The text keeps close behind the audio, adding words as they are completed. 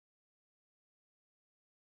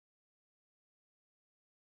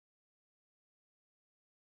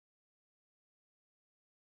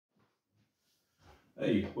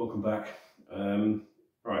Hey, welcome back.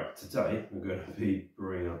 Right, today I'm going to be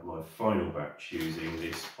brewing up my final batch using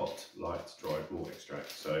this hot light dried malt extract.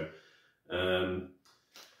 So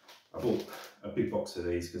I bought a big box of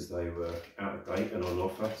these because they were out of date and on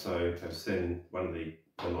offer. So I was sending, one of the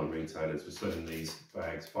online retailers was selling these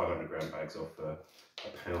bags, 500-gram bags, off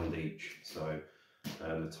 £1 each. So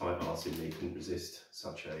the tight arse in me couldn't resist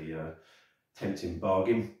such a tempting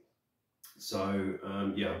bargain. So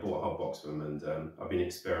yeah, I bought a whole box of them, and I've been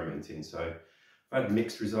experimenting. So I've had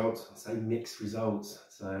mixed results. I say mixed results.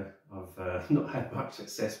 So I've not had much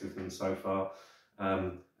success with them so far.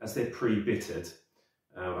 As they're pre-bittered,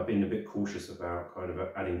 I've been a bit cautious about kind of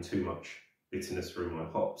adding too much bitterness through my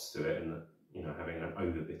hops to it, and having an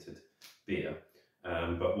over-bittered beer.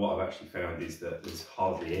 But what I've actually found is that there's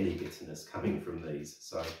hardly any bitterness coming from these.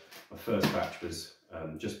 So my first batch was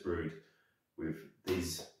just brewed with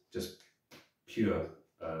these just pure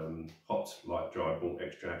hopped light dried malt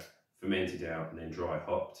extract, fermented out and then dry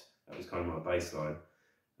hopped. That was kind of my baseline.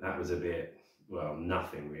 That was a bit, well,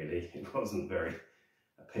 nothing really. It wasn't very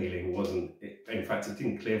appealing. In fact, it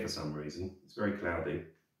didn't clear for some reason. It's very cloudy.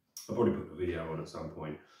 I'll probably put the video on at some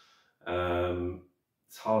point.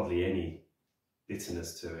 It's hardly any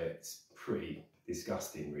bitterness to it. It's pretty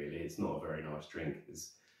disgusting really. It's not a very nice drink.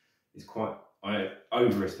 It's quite, I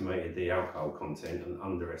overestimated the alcohol content and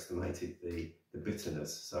underestimated the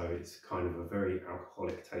bitterness, so it's kind of a very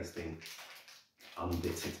alcoholic tasting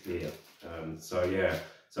unbittered beer. So yeah,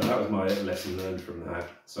 so that was my lesson learned from that.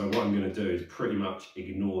 So what I'm going to do is pretty much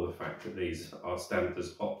ignore the fact that these are stamped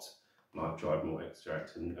as hopped light dried malt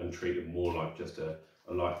extract and treat them more like just a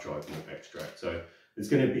light dried malt extract. So there's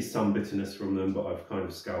going to be some bitterness from them, but I've kind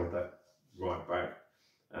of scaled that right back.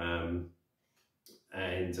 I'm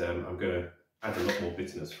going to add a lot more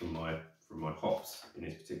bitterness from my hops in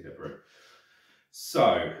this particular brew.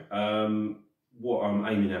 So what I'm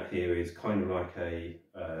aiming at here is kind of like a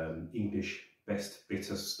English best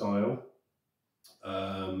bitter style.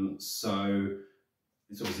 So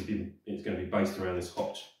it's obviously it's going to be based around this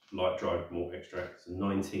hot light dried malt extract. It's a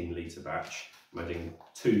 19-litre batch. I'm adding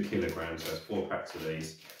 2 kilograms, so that's 4 packs of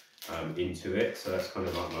these into it. So that's kind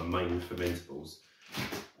of like my main fermentables.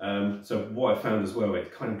 So what I found as well,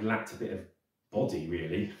 it kind of lacked a bit of body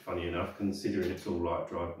really, funny enough, considering it's all light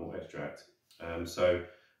dried malt extract. So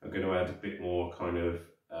I'm going to add a bit more kind of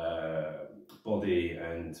body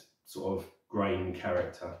and sort of grain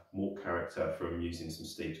character, malt character, from using some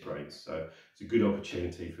steeped grains. So it's a good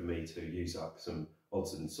opportunity for me to use up some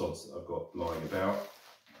odds and sods that I've got lying about.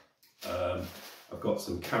 I've got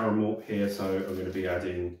some Caramalt here, so I'm going to be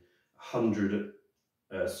adding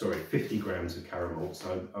 50 grams of Caramalt.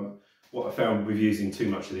 So what I found with using too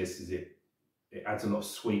much of this is it adds a lot of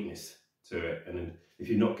sweetness to it, and then if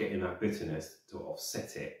you're not getting that bitterness to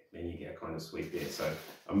offset it, then you get a kind of sweet beer. So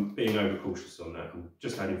I'm being over cautious on that. I'm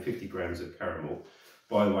just adding 50 grams of Caramalt.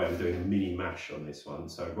 By the way, I'm doing a mini mash on this one,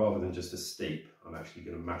 so rather than just a steep, I'm actually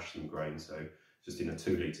going to mash some grains. So just in a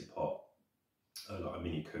 2-litre pot, like a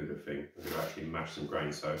mini cooler thing, I'm going to actually mash some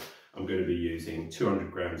grains. So I'm going to be using 200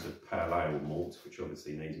 grams of pale ale malt, which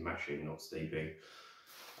obviously needs mashing, not steeping.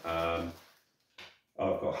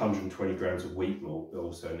 I've got 120 grams of wheat malt that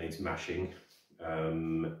also needs mashing,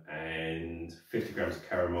 and 50 grams of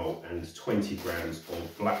Caramalt and 20 grams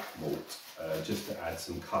of black malt, just to add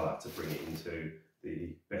some colour to bring it into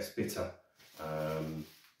the best bitter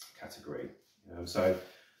category.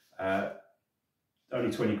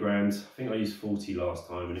 Only 20 grams. I think I used 40 last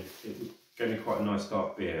time, and it gave me quite a nice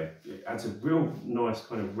dark beer. It adds a real nice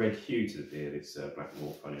kind of red hue to the beer, this black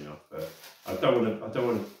malt, funny enough. But I don't want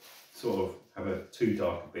to sort of have a too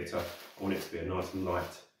dark a bitter. I want it to be a nice and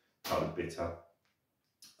light coloured bitter.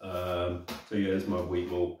 So yeah, there's my wheat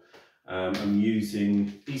malt. I'm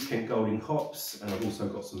using East Kent Golding hops, and I've also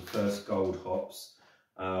got some First Gold hops.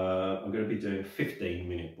 I'm going to be doing a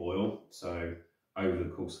 15-minute boil. So over the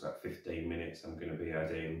course of that 15 minutes, I'm going to be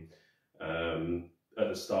adding, at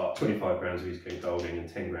the start, 25 grams of East Kent Golding and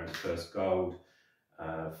 10 grams of First Gold.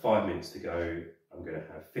 5 minutes to go, I'm going to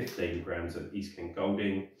have 15 grams of East Kent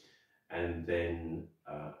Golding. And then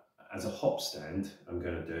as a hop stand, I'm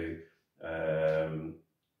going to do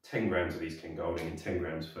 10 grams of East Kent Golding and 10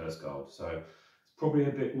 grams First Gold. So it's probably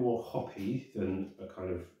a bit more hoppy than a kind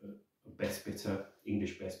of a best bitter,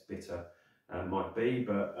 English best bitter might be,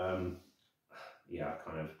 but yeah,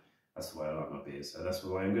 that's the way I like my beer, so that's the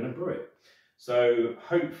way I'm going to brew it. So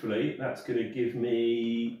hopefully that's going to give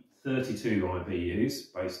me 32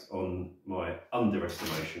 IBUs based on my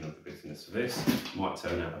underestimation of the bitterness of this. Might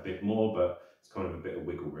turn out a bit more, but it's kind of a bit of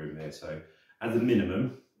wiggle room there. So at the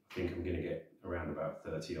minimum, I think I'm going to get around about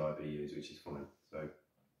 30 IBUs, which is fine. So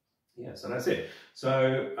yeah, so that's it.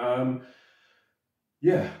 So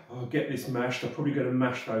yeah, I'll get this mashed. I'm probably going to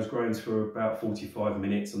mash those grains for about 45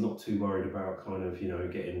 minutes. I'm not too worried about kind of, you know,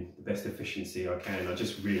 getting the best efficiency I can. I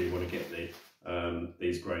just really want to get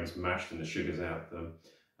these grains mashed and the sugars out of them.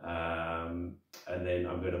 And then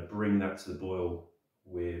I'm going to bring that to the boil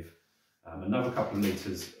with another couple of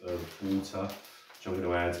litres of water, which I'm going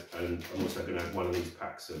to add, and I'm also going to add one of these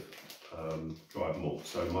packs of dried malt.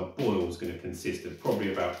 So my boil is going to consist of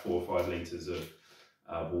probably about 4 or 5 litres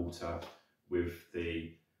of water, with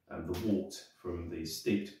the wort from the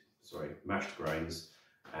mashed grains,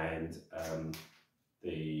 and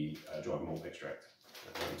the dried malt extract.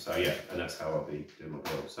 So yeah, and that's how I'll be doing my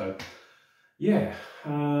boil. So yeah,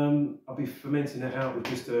 I'll be fermenting that out with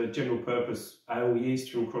just a general purpose ale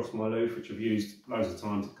yeast from Crossmyloof, which I've used loads of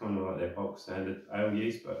times. It's kind of like their bulk standard ale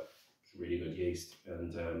yeast, but it's really good yeast.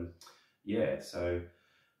 And yeah, so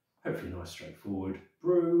hopefully nice straightforward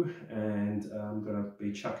brew, and I'm going to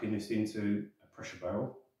be chucking this into a pressure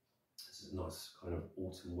barrel. This is nice kind of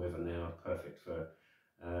autumn weather now, perfect for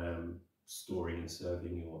storing and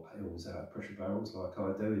serving your ales out of pressure barrels like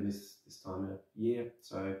I do in this time of year.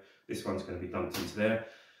 So this one's going to be dumped into there,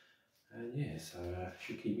 and yeah, so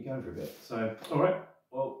should keep me going for a bit. So all right,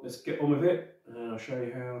 well, let's get on with it, and I'll show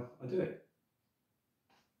you how I do it.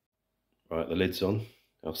 Right, the lid's on.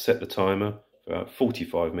 I'll set the timer for about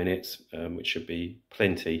 45 minutes, which should be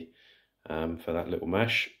plenty for that little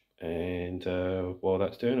mash. And while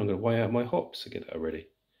that's doing, I'm going to weigh out my hops to get that ready.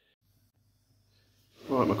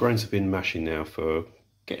 Right, my grains have been mashing now for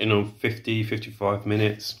getting on 50-55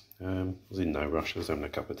 minutes. I was in no rush, I was having a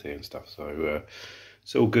cup of tea and stuff, so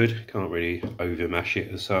it's all good. Can't really over mash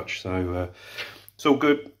it as such, so it's all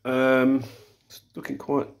good. It's looking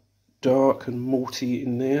quite dark and malty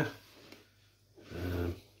in there.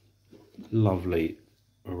 Lovely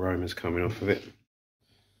aromas coming off of it.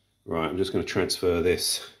 Right, I'm just going to transfer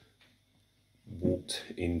this wort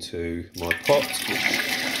into my pot, which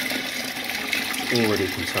already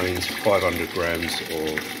contains 500 grams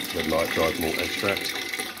of the light dried malt extract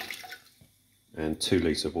and 2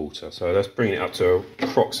 litres of water. So that's bringing it up to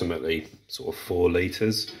approximately sort of 4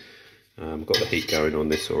 litres. Got the heat going on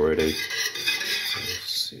this already.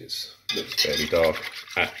 It looks fairly dark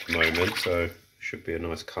at the moment, so should be a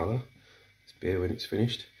nice colour, this beer, when it's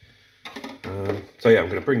finished. So yeah, I'm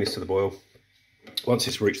going to bring this to the boil. Once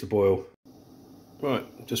it's reached the boil, right,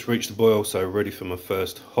 just reached the boil, so ready for my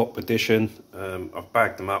first hop addition. I've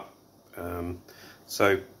bagged them up.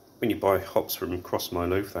 So when you buy hops from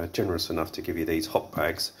Crossmyloof, they're generous enough to give you these hop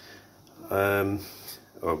bags,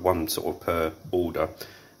 or one sort of per order,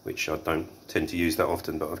 which I don't tend to use that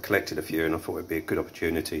often, but I've collected a few and I thought it'd be a good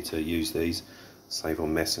opportunity to use these, save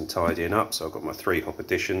on mess and tidying up. So I've got my 3 hop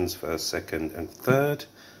additions, first, second and third.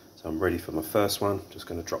 So I'm ready for my first one. Just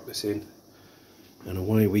going to drop this in and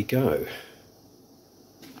away we go.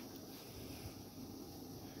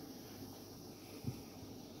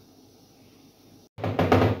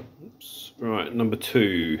 Oops. Right, number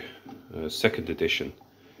 2, second edition,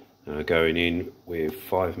 going in with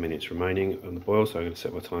 5 minutes remaining on the boil. So I'm going to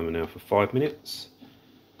set my timer now for 5 minutes.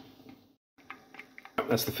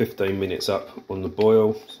 That's the 15 minutes up on the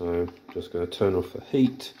boil, so I'm just going to turn off the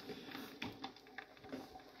heat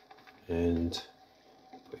and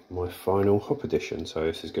put my final hop addition. So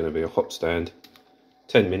this is going to be a hop stand,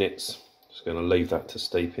 10 minutes. Just going to leave that to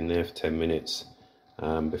steep in there for 10 minutes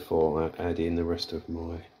before I add in the rest of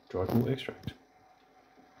my dried malt extract.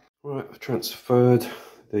 Right, I've transferred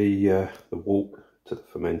the wort to the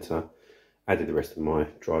fermenter, added the rest of my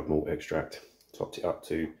dried malt extract, topped it up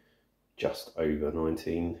to just over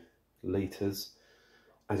 19 litres,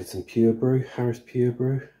 added some pure brew, Harris pure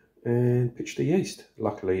brew, and pitched the yeast.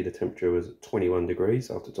 Luckily the temperature was 21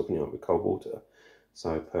 degrees after topping it up with cold water,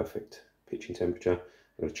 so perfect pitching temperature. I'm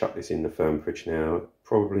going to chuck this in the firm fridge now,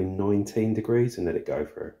 probably 19 degrees, and let it go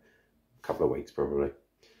for a couple of weeks probably.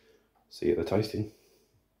 See you at the tasting.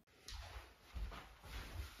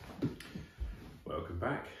 Welcome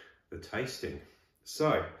back, the tasting.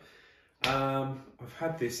 So I've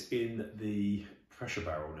had this in the pressure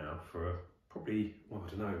barrel now for probably, well, I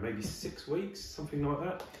don't know, maybe 6 weeks, something like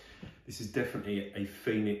that. This is definitely a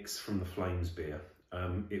phoenix from the flames beer.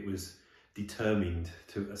 It was determined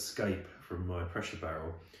to escape from my pressure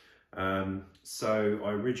barrel. So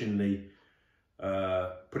I originally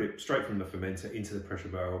put it straight from the fermenter into the pressure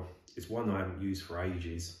barrel. It's one I haven't used for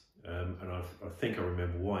ages, and I think I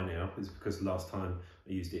remember why now. It's because last time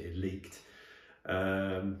I used it, it leaked.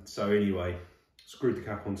 So anyway, screwed the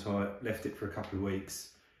cap on tight, left it for a couple of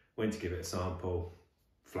weeks, went to give it a sample,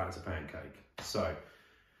 flat as a pancake. So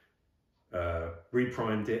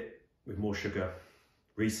reprimed it with more sugar,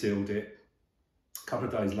 resealed it. A couple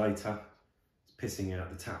of days later, it's pissing out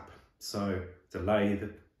the tap. So to lay the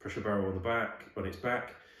pressure barrel on its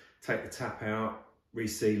back, take the tap out,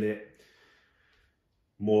 reseal it,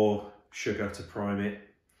 more sugar to prime it.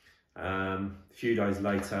 A few days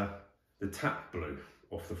later, the tap blew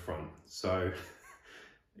off the front. So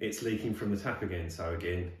it's leaking from the tap again. So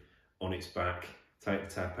again, on its back, take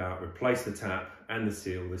the tap out, replace the tap and the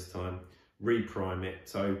seal this time, reprime it.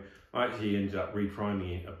 So I actually ended up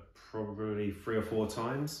repriming it probably 3 or 4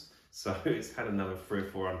 times. So it's had another 300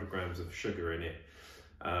 or 400 grams of sugar in it.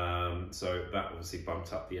 So that obviously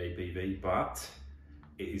bumped up the ABV, but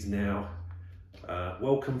it is now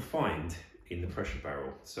well confined in the pressure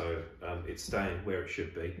barrel. So it's staying where it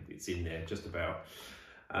should be. It's in there just about.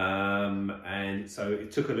 And so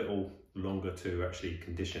it took a little longer to actually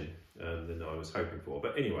condition than I was hoping for.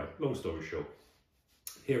 But anyway, long story short,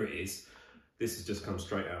 here it is. This has just come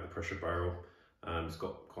straight out of the pressure barrel. It's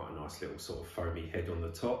got quite a nice little sort of foamy head on the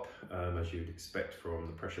top, as you'd expect from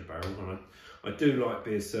the pressure barrel. And I do like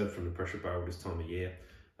beers served from the pressure barrel this time of year.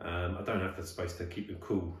 I don't have the space to keep them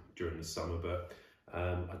cool during the summer, but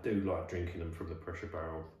I do like drinking them from the pressure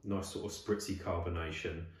barrel. Nice sort of spritzy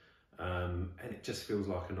carbonation, and it just feels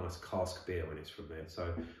like a nice cask beer when it's from there.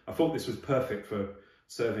 So I thought this was perfect for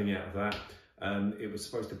serving out of that. It was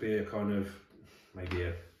supposed to be a kind of maybe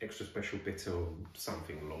an extra special bitter or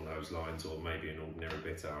something along those lines, or maybe an ordinary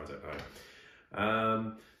bitter, I don't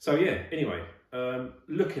know. So yeah, anyway,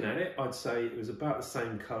 looking at it, I'd say it was about the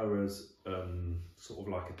same colour as sort of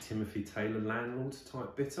like a Timothy Taylor Landlord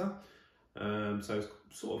type bitter. So it's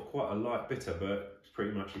sort of quite a light bitter, but it's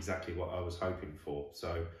pretty much exactly what I was hoping for.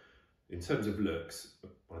 So in terms of looks,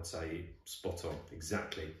 I'd say spot on,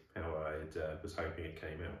 exactly how I was hoping it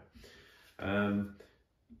came out.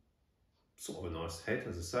 Sort of a nice head,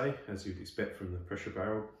 as I say, as you'd expect from the pressure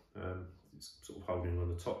barrel. It's sort of holding on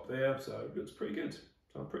the top there, so it looks pretty good.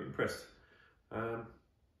 So I'm pretty impressed. In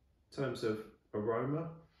terms of aroma,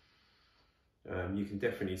 you can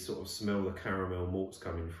definitely sort of smell the caramel malts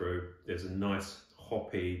coming through. There's a nice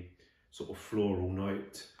hoppy sort of floral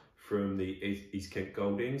note from the East Kent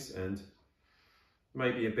Goldings, and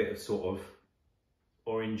maybe a bit of sort of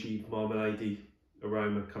orangey, marmalade-y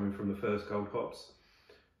aroma coming from the first gold hops,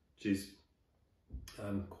 which is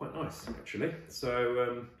quite nice actually.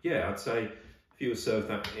 So yeah, I'd say if you were served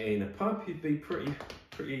that in a pub, you'd be pretty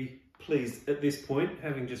pleased at this point,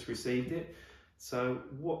 having just received it. So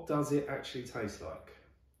what does it actually taste like?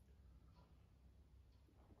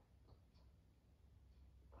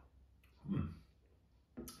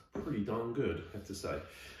 Pretty darn good, I have to say.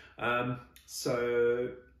 So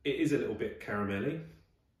it is a little bit caramelly,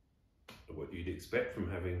 what you'd expect from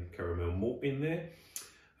having caramel malt in there.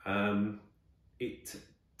 It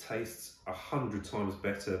tastes 100 times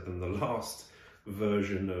better than the last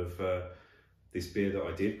version of this beer that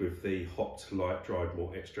I did with the hopped light dried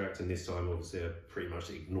malt extract, and this time obviously I pretty much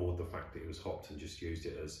ignored the fact that it was hopped and just used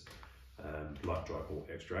it as light dried malt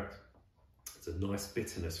extract. It's a nice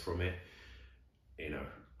bitterness from it. You know,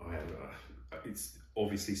 it's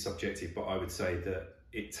obviously subjective, but I would say that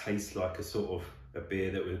it tastes like a sort of a beer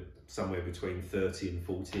that was somewhere between 30 and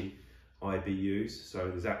 40 IBUs. So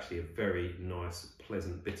there's actually a very nice,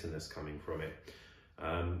 pleasant bitterness coming from it.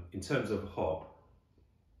 In terms of hop,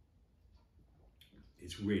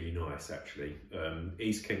 it's really nice actually.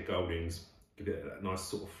 East Kent Goldings give it that nice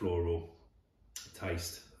sort of floral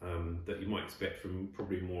taste that you might expect from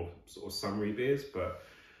probably more sort of summery beers, but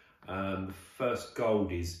the first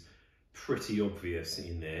gold is pretty obvious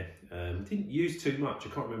in there. Didn't use too much. I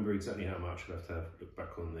can't remember exactly how much. I'll have to look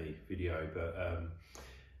back on the video, but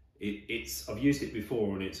I've used it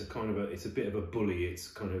before, and it's a bit of a bully. It's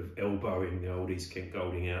kind of elbowing the old East Kent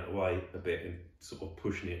Golding out of the way a bit and sort of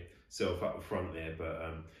pushing itself up the front there, but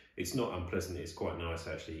it's not unpleasant. It's quite nice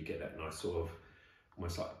actually. You get that nice sort of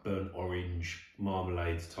almost like burnt orange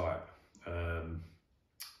marmalade type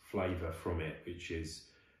flavour from it, which is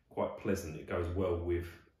quite pleasant. It goes well with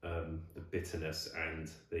the bitterness and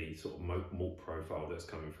the sort of malt profile that's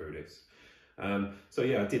coming through this. So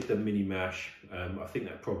yeah, I did the mini mash. I think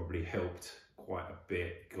that probably helped quite a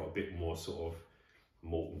bit. Got a bit more sort of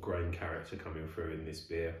malt and grain character coming through in this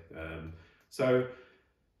beer.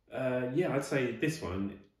 Yeah, I'd say this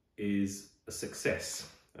one is a success,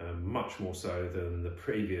 much more so than the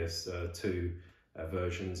previous two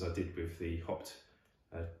versions I did with the hopped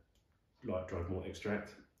light dried malt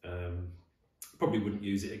extract. Probably wouldn't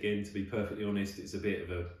use it again, to be perfectly honest. It's a bit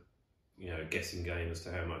of a guessing game as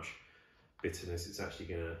to how much bitterness it's actually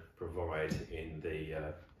going to provide in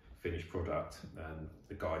the finished product.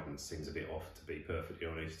 The guidance seems a bit off, to be perfectly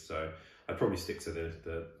honest. So I'd probably stick to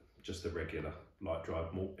the just a regular light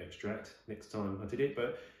dried malt extract next time I did it,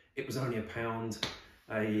 but it was only £1,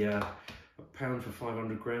 a pound for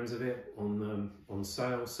 500 grams of it on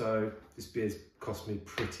sale. So this beer's cost me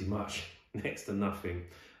pretty much next to nothing.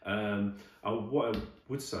 What I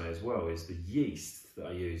would say as well is the yeast that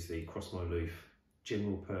I use, the Crossmyloof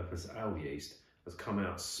general purpose ale yeast, has come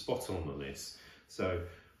out spot on this. So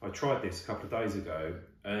I tried this a couple of days ago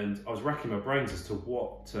and I was racking my brains as to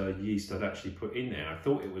what yeast I'd actually put in there. I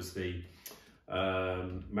thought it was the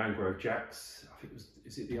Mangrove Jacks. I think it was,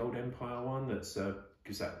 is it the Old Empire one that's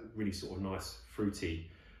gives that really sort of nice fruity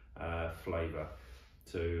flavour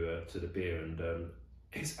to the beer, and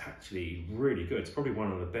it's actually really good. It's probably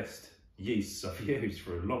one of the best yeasts I've used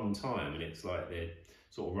for a long time, and it's like they're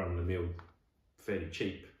sort of run-of-the-mill, fairly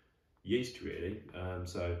cheap yeast really.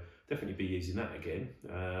 So definitely be using that again.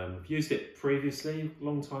 I've used it previously a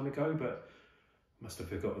long time ago, but must have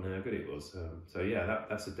forgotten how good it was. So yeah,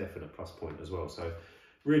 that's a definite plus point as well. So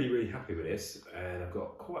really happy with this, and I've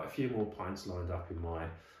got quite a few more pints lined up in my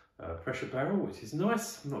pressure barrel, which is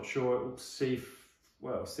nice. I'm not sure it will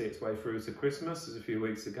see its way through to Christmas. There's a few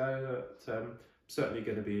weeks ago, but I'm certainly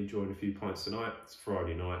going to be enjoying a few pints tonight. It's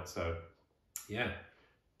Friday night, so yeah.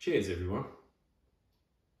 Cheers everyone.